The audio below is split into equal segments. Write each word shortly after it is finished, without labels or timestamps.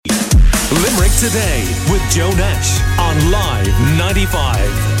Limerick Today with Joe Nash on Live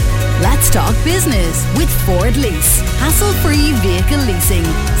 95. Let's talk business with Ford Lease. Hassle-free vehicle leasing.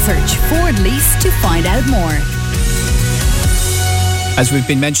 Search Ford Lease to find out more. As we've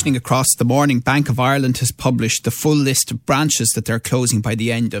been mentioning across the morning, Bank of Ireland has published the full list of branches that they're closing by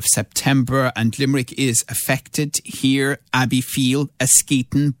the end of September, and Limerick is affected here. Abbeyfield,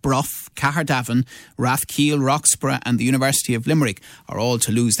 Askeaton, Bruff, Caherdavin, Rathkeel, Roxborough and the University of Limerick are all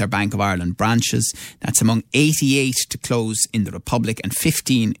to lose their Bank of Ireland branches. That's among 88 to close in the Republic and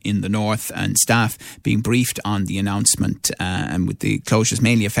 15 in the North, and staff being briefed on the announcement and with the closures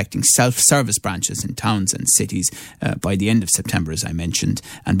mainly affecting self-service branches in towns and cities by the end of September, as I mentioned.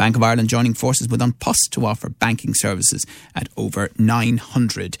 And Bank of Ireland joining forces with An Post to offer banking services at over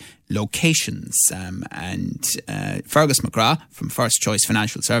 900 locations. Fergus McGrath from First Choice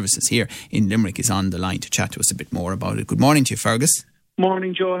Financial Services here in Limerick is on the line to chat to us a bit more about it. Good morning to you, Fergus.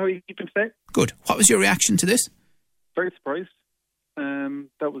 Morning, Joe. How are you keeping today? Good. What was your reaction to this? Very surprised.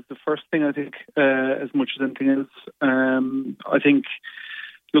 That was the first thing, I think, as much as anything else. I think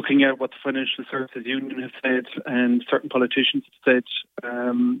looking at what the Financial Services Union has said and certain politicians have said,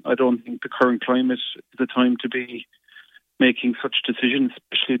 I don't think the current climate is the time to be making such decisions,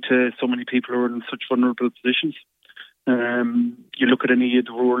 especially to so many people who are in such vulnerable positions. You look at any of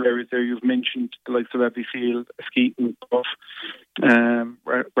the rural areas there you've mentioned, the likes of Abbeyfield, Askeaton, Buff,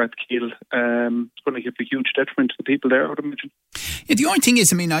 Rathkeel. It's going to give a huge detriment to the people there, I would imagine. Yeah, the only thing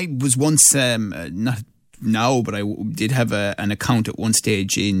is, I was once, not now, but I did have an account at one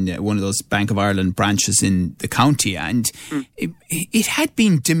stage in one of those Bank of Ireland branches in the county, and it had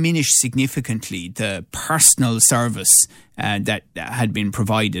been diminished significantly, the personal service that had been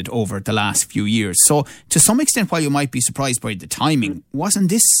provided over the last few years. So to some extent, while you might be surprised by the timing, wasn't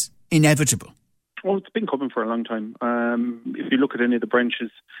this inevitable? Well, it's been coming for a long time. If you look at any of the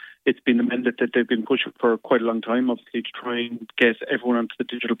branches, it's been amended that they've been pushing for quite a long time, obviously, to try and get everyone onto the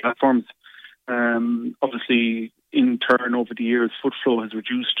digital platforms. Obviously, in turn, over the years, footfall has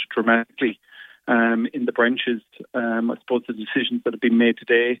reduced dramatically in the branches. I suppose the decisions that have been made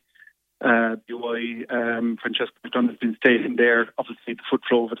today, BY Francesca McDonagh has been stating there, obviously the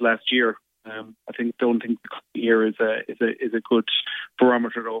footfall over the last year. I don't think the year is a good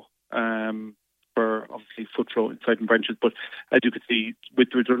barometer though for obviously footfall inside in branches. But as you can see, with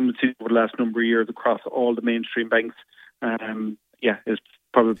the redundancy over the last number of years across all the mainstream banks, it's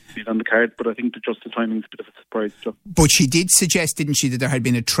probably on the card, but I think just the timing is a bit of a surprise. So. But she did suggest, didn't she, that there had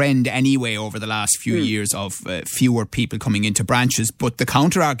been a trend anyway over the last few years of fewer people coming into branches. But the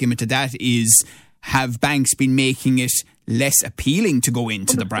counter-argument to that is, have banks been making it less appealing to go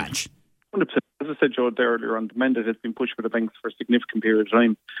into 100%. The branch? 100%. As I said, Joe, there earlier on, the mandate has been pushed for the banks for a significant period of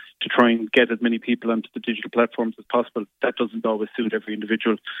time to try and get as many people onto the digital platforms as possible. That doesn't always suit every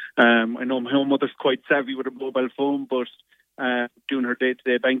individual. I know my own mother's quite savvy with a mobile phone, but doing her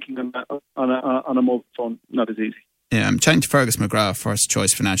day-to-day banking on a mobile phone, not as easy. Yeah, I'm chatting to Fergus McGrath, First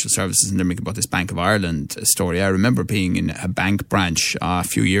Choice Financial Services in Limerick, about this Bank of Ireland story. I remember being in a bank branch a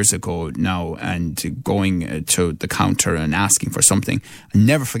few years ago now and going to the counter and asking for something. I'll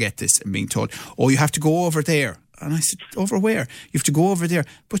never forget this and being told, you have to go over there. And I said, over where? You have to go over there.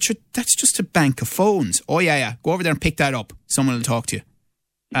 But that's just a bank of phones. Oh, yeah. Go over there and pick that up. Someone will talk to you.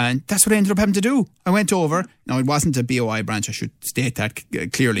 And that's what I ended up having to do. I went over. Now, it wasn't a BOI branch, I should state that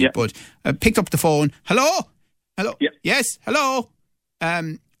clearly. Yeah. But I picked up the phone. Hello? Yeah. Yes, hello.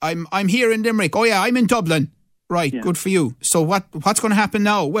 I'm here in Limerick. Oh, yeah, I'm in Dublin. Right, Good for you. So what's going to happen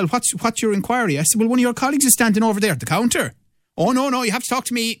now? Well, what's your inquiry? I said, well, one of your colleagues is standing over there at the counter. Oh, no, you have to talk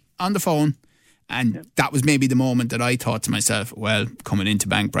to me on the phone. And that was maybe the moment that I thought to myself, well, coming into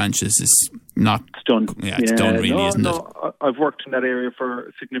bank branches is not... It's done. Yeah, it's done really, isn't it? I've worked in that area for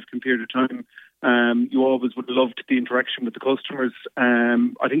a significant period of time. You always would love the interaction with the customers.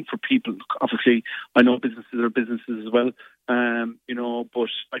 I think for people, obviously, I know businesses are businesses as well, but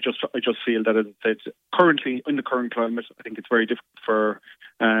I just feel that, as I said, currently, in the current climate, I think it's very difficult for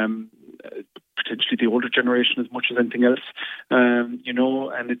potentially the older generation as much as anything else, and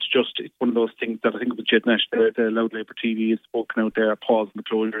it's one of those things that I think with Jed Nash, the Loud Labour TV has spoken out there, a pause in the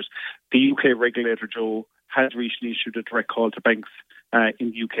closures. The UK regulator, Joe, has recently issued a direct call to banks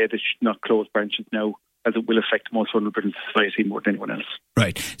in the UK that should not close branches now, as it will affect most vulnerable in society more than anyone else.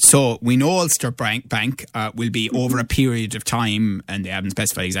 Right. So we know Ulster Bank will be over a period of time, and they haven't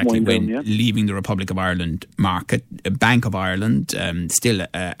specified exactly leaving the Republic of Ireland market. Bank of Ireland, still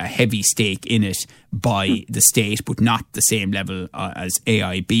a heavy stake in it by the state, but not the same level as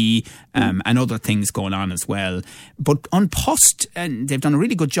AIB and other things going on as well. But An Post, and they've done a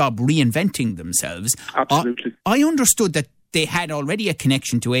really good job reinventing themselves. Absolutely. I understood that they had already a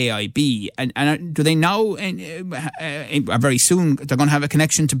connection to AIB, and do they now, very soon, they're going to have a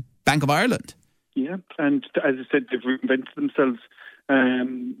connection to Bank of Ireland? Yeah, and as I said, they've reinvented themselves.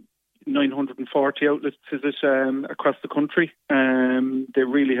 940 outlets across the country. They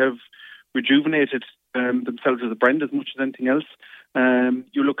really have rejuvenated themselves as a brand as much as anything else.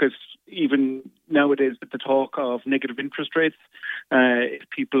 You look at even nowadays with the talk of negative interest rates, if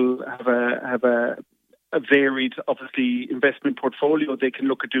people have a varied, obviously, investment portfolio, they can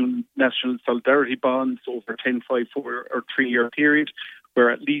look at doing national solidarity bonds over a 10, 5, 4 or 3 year period, where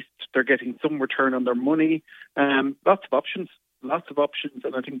at least they're getting some return on their money. Lots of options,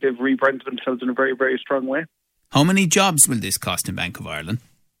 and I think they've rebranded themselves in a very, very strong way. How many jobs will this cost in Bank of Ireland?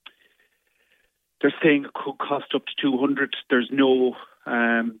 They're saying it could cost up to 200. There's no,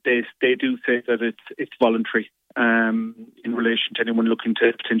 they do say that it's voluntary in relation to anyone looking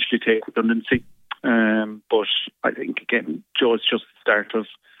to potentially take redundancy. But I think, again, Joe, it's just the start of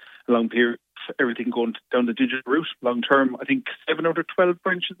a long period of everything going down the digital route. Long term, I think 7 out of 12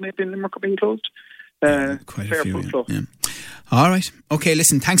 branches maybe in Limerick are being closed. Quite a few, yeah. All right. Okay,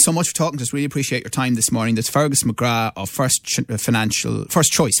 listen, thanks so much for talking to us. Really appreciate your time this morning. That's Fergus McGrath of First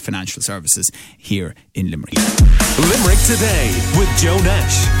Choice Financial Services here in Limerick. Limerick Today with Joe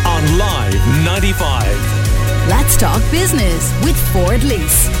Nash on Live 95. Let's talk business with Ford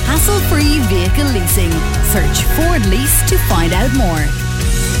Lease. Hassle-free vehicle leasing. Search Ford Lease to find out more.